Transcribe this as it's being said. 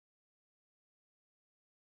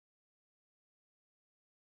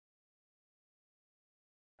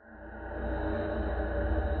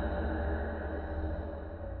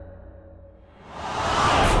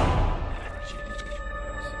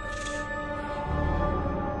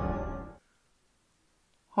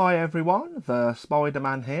Hi everyone, the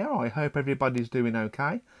Spiderman here. I hope everybody's doing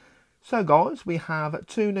okay. So guys, we have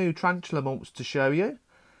two new Tarantula Moults to show you.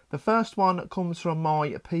 The first one comes from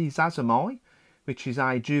my P. Zazamai, which is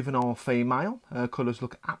a juvenile female. Her colours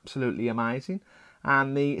look absolutely amazing.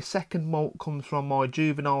 And the second moult comes from my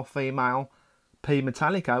juvenile female P.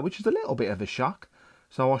 Metallica, which is a little bit of a shock.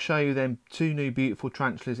 So I'll show you them two new beautiful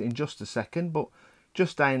tarantulas in just a second. But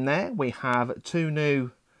just down there we have two new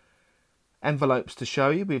envelopes to show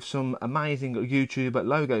you with some amazing YouTuber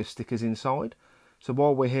logo stickers inside. So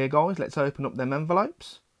while we're here guys, let's open up them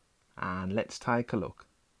envelopes and let's take a look.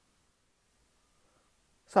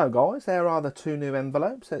 So guys, there are the two new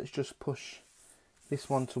envelopes. Let's just push this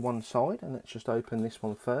one to one side and let's just open this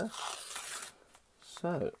one first.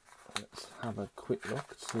 So let's have a quick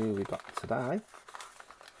look to see what we got today.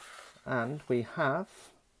 And we have,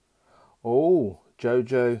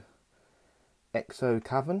 JoJo Exo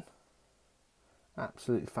Cavern.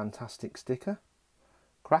 Absolutely fantastic sticker.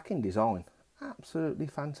 Cracking design. Absolutely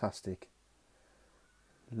fantastic.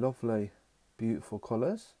 Lovely, beautiful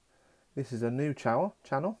colours. This is a new channel.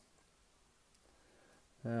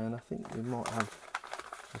 And I think we might have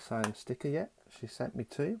the same sticker yet. She sent me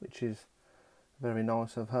two, which is very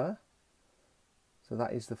nice of her. So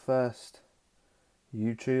that is the first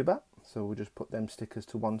YouTuber. So we'll just put them stickers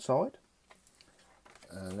to one side.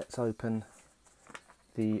 And let's open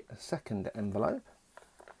the second envelope.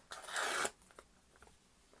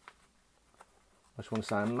 I just want to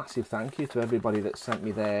say a massive thank you to everybody that sent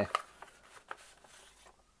me their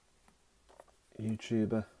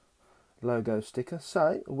YouTuber logo sticker.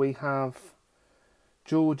 So we have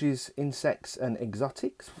George's Insects and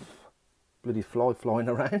Exotics. Bloody fly flying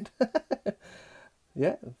around.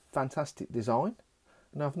 Yeah, fantastic design.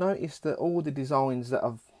 And I've noticed that all the designs that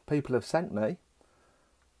people have sent me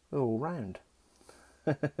are all round.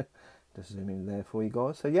 Just zoom in there for you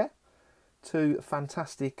guys. So yeah, two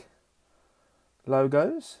fantastic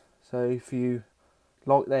logos. So if you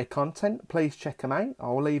like their content, please check them out.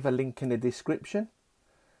 I'll leave a link in the description.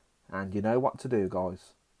 And you know what to do,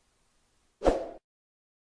 guys.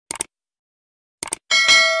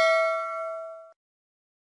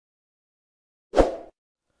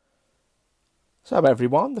 So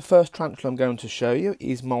everyone, the first tarantula I'm going to show you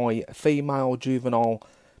is my female juvenile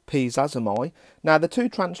P. Zazamai. Now the two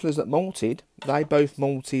tarantulas that moulted, they both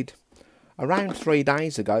moulted around 3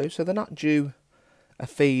 days ago, so they're not due a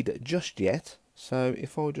feed just yet. So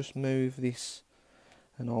if I just move this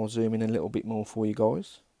and I'll zoom in a little bit more for you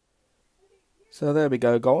guys. So there we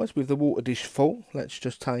go guys, with the water dish full. Let's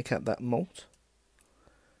just take out that moult.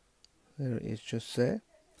 There it is, just there.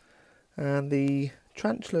 And the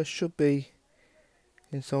tarantula should be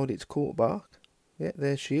inside its quarter bark. Yeah,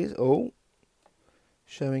 there she is.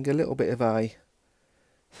 Showing a little bit of a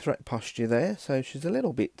threat posture there, so she's a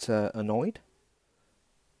little bit annoyed.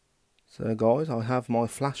 So guys, I have my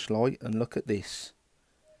flashlight and look at this.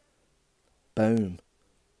 Boom.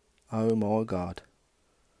 Oh my god.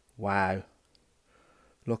 Wow.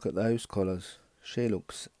 Look at those colours. She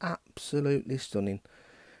looks absolutely stunning.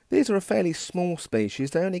 These are a fairly small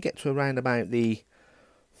species. They only get to around about the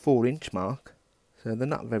 4-inch mark. So they're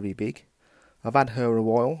not very big. I've had her a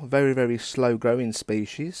while. Very, very slow growing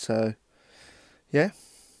species. So yeah,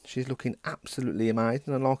 she's looking absolutely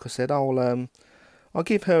amazing. And like I said, I'll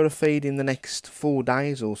give her a feed in the next 4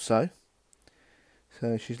 days or so.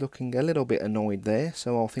 So she's looking a little bit annoyed there.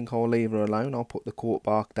 So I think I'll leave her alone. I'll put the cork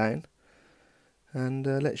bark down. And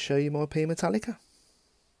let's show you my P. Metallica.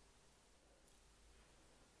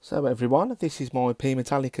 So everyone, this is my P.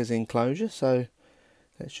 Metallica's enclosure. So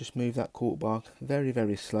let's just move that cork bark very,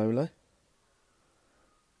 very slowly.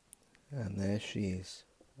 And there she is.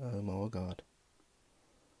 Oh my god.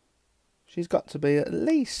 She's got to be at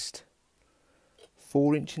least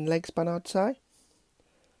 4-inch in leg span, I'd say.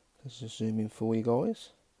 Let's just zoom in for you guys.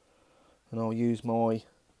 And I'll use my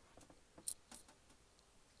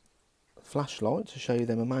flashlight to show you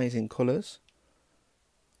them amazing colours.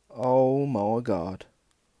 Oh my god.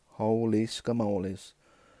 Holy scamoles.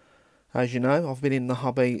 As you know, I've been in the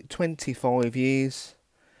hobby 25 years.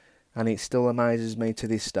 And it still amazes me to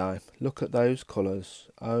this day. Look at those colours.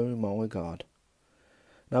 Oh my god.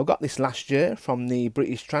 Now I got this last year from the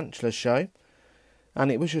British Tarantula show. And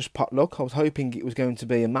it was just pot luck. I was hoping it was going to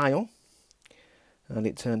be a male. And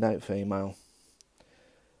it turned out female.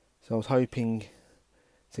 So I was hoping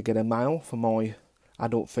to get a male for my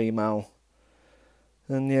adult female.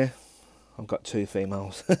 And yeah, I've got 2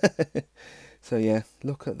 females. So yeah,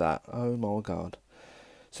 look at that. Oh my god.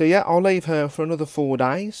 So yeah, I'll leave her for another 4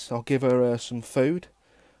 days. I'll give her some food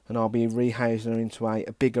and I'll be rehousing her into a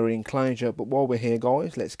bigger enclosure. But while we're here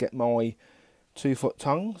guys, let's get my 2-foot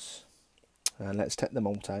tongs, and let's take the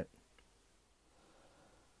molt out.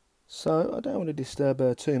 So I don't want to disturb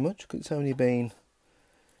her too much because it's only been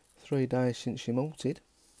 3 days since she molted.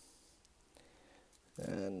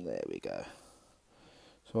 And there we go.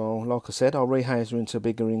 So like I said, I'll rehouse her into a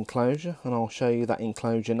bigger enclosure, and I'll show you that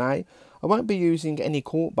enclosure now. I won't be using any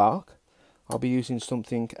cork bark. I'll be using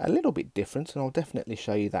something a little bit different, and I'll definitely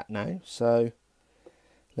show you that now. So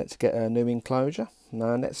let's get a new enclosure.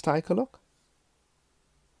 Now let's take a look.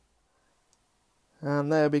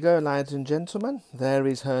 And there we go, ladies and gentlemen. There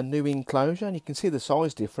is her new enclosure, and you can see the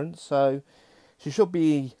size difference. So she should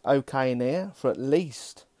be okay in here for at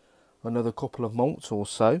least another couple of months or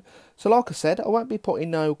so. So like I said, I won't be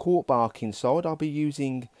putting no cork bark inside. I'll be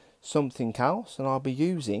using something else, and I'll be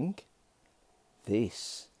using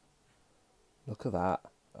this. Look at that.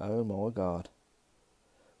 Oh my god.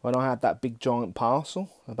 When I had that big giant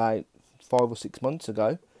parcel about 5 or 6 months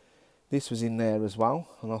ago, this was in there as well,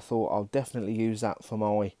 and I thought I'll definitely use that for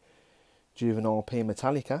my juvenile P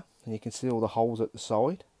Metallica. And you can see all the holes at the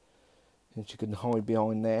side, and she can hide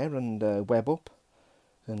behind there and web up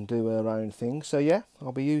and do her own thing. So yeah,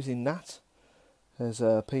 I'll be using that as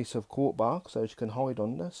a piece of cork bark so she can hide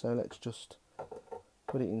under. So let's just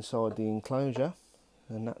put it inside the enclosure,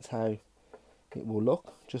 and that's how it will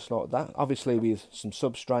look, just like that. Obviously with some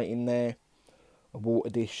substrate in there, a water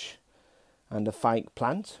dish and a fake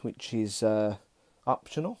plant, which is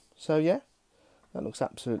optional. So yeah, that looks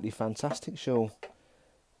absolutely fantastic. She'll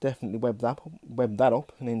definitely web that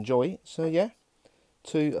up and enjoy it. So yeah,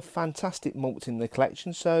 2 fantastic molts in the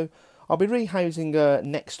collection. So I'll be rehousing her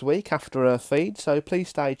next week after her feed, so please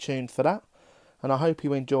stay tuned for that. And I hope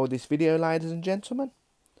you enjoyed this video, ladies and gentlemen,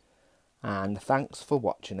 and thanks for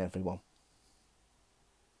watching, everyone.